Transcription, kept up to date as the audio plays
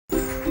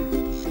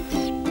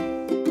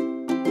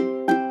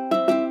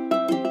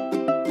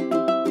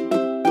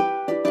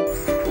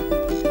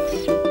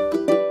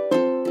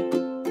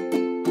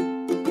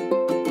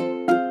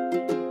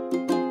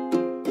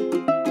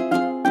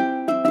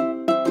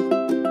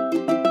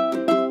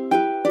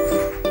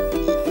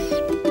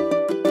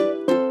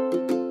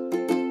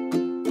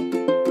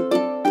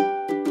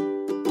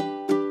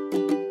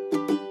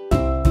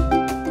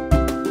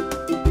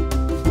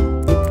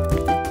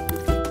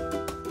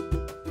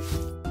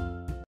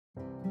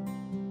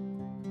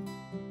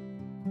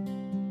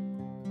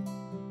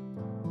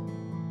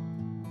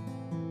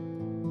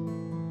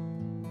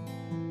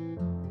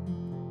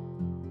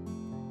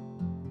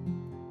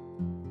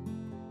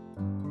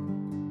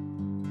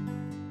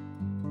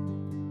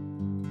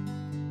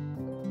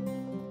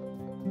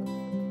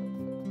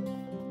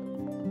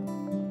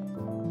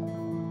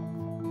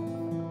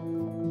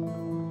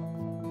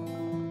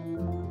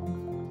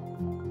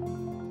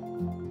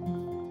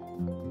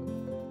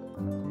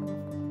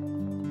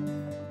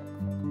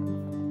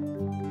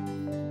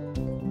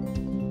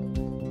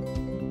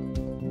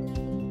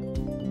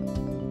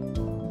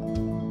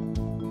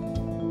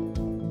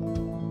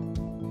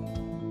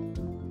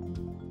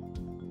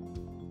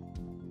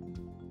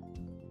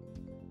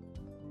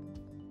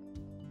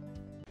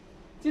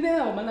今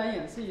天我们来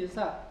演示一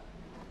下，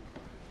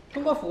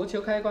通过浮球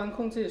开关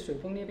控制水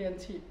泵裂变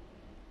器。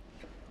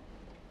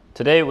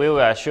Today we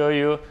will show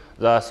you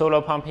the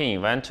solar pumping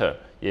inverter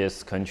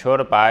is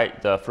controlled by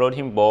the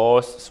floating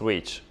balls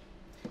switch.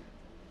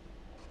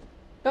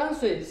 当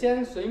水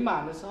先水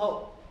满的时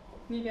候，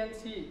裂变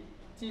器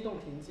自动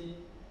停机；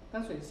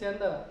当水先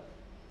的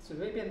水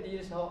位变低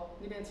的时候，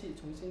裂变器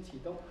重新启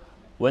动。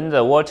When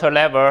the water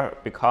level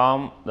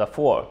become the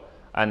full,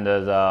 and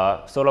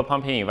the solar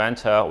pumping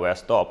inverter will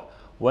stop.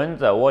 When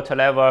the water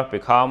level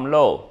become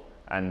low,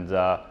 and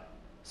the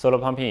solar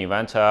pumping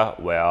inverter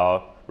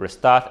will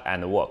restart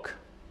and work.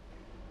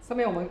 上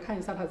面我们看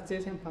一下它的接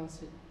线方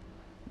式。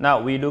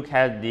Now we look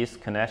at this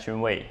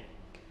connection way.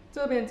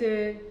 这边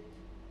接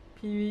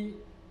PV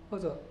或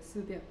者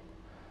市电。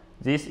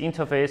This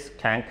interface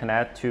can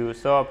connect to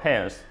solar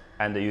panels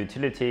and the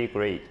utility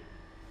grid.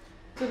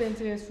 这边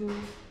接输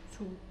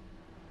出。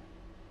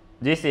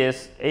This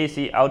is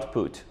AC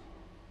output.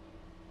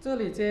 这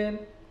里接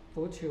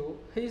浮球，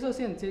黑色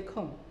线接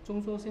控，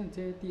中缩线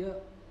接第二。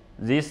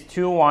These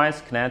two wires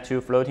connect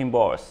to floating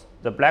balls.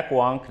 The black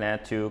one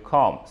connect to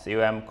COM.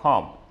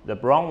 The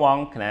brown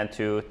one connect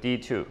to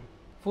D2.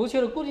 浮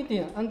球的固定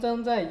点安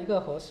装在一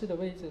个合适的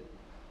位置。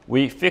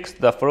We fix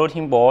the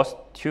floating balls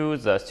to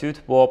the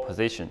suitable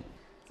position.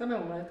 下面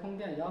我们来通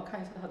电，也要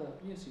看一下它的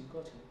运行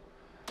过程。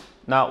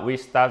Now we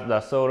start the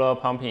solar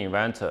pumping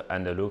inverter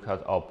and look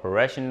at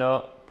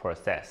operational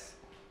process.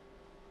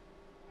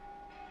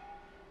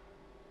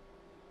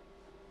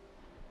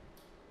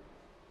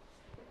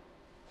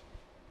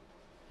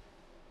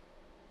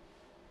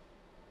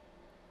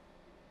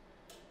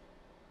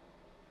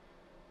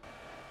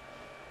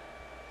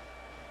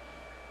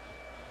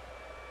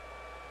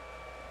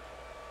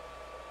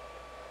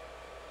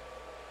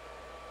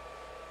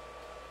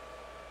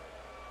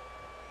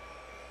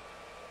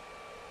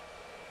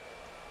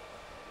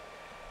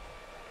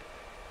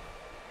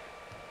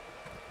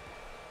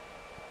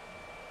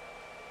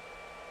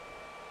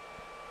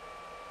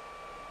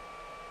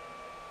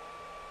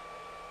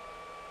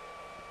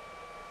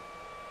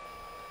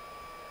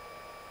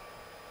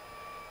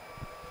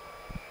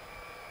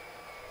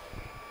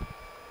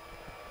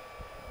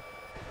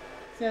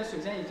 现在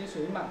水箱已经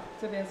水满，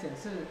这边显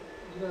示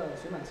一个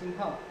水满信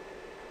号，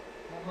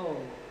然后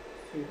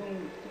水泵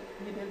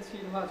裂变器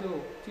的话就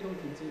自动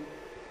停机。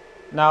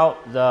Now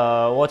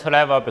the water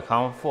level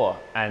become full,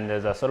 and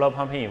the solar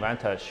pumping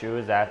inverter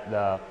shows that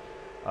the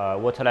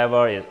water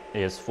level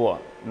is full.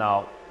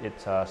 Now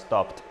it's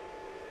stopped.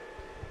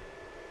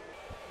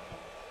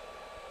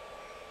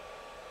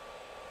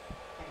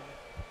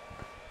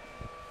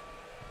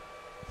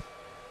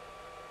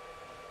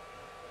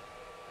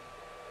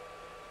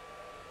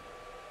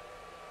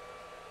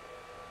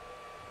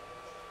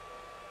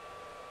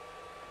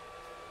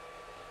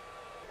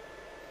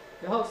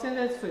 然后现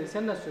在水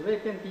箱的水位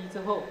变低之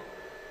后，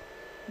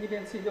裂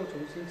变器又重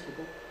新启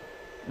动。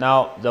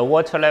Now the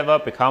water level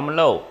become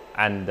low,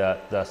 and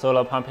the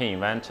solar pumping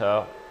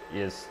inverter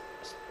is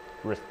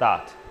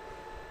restart.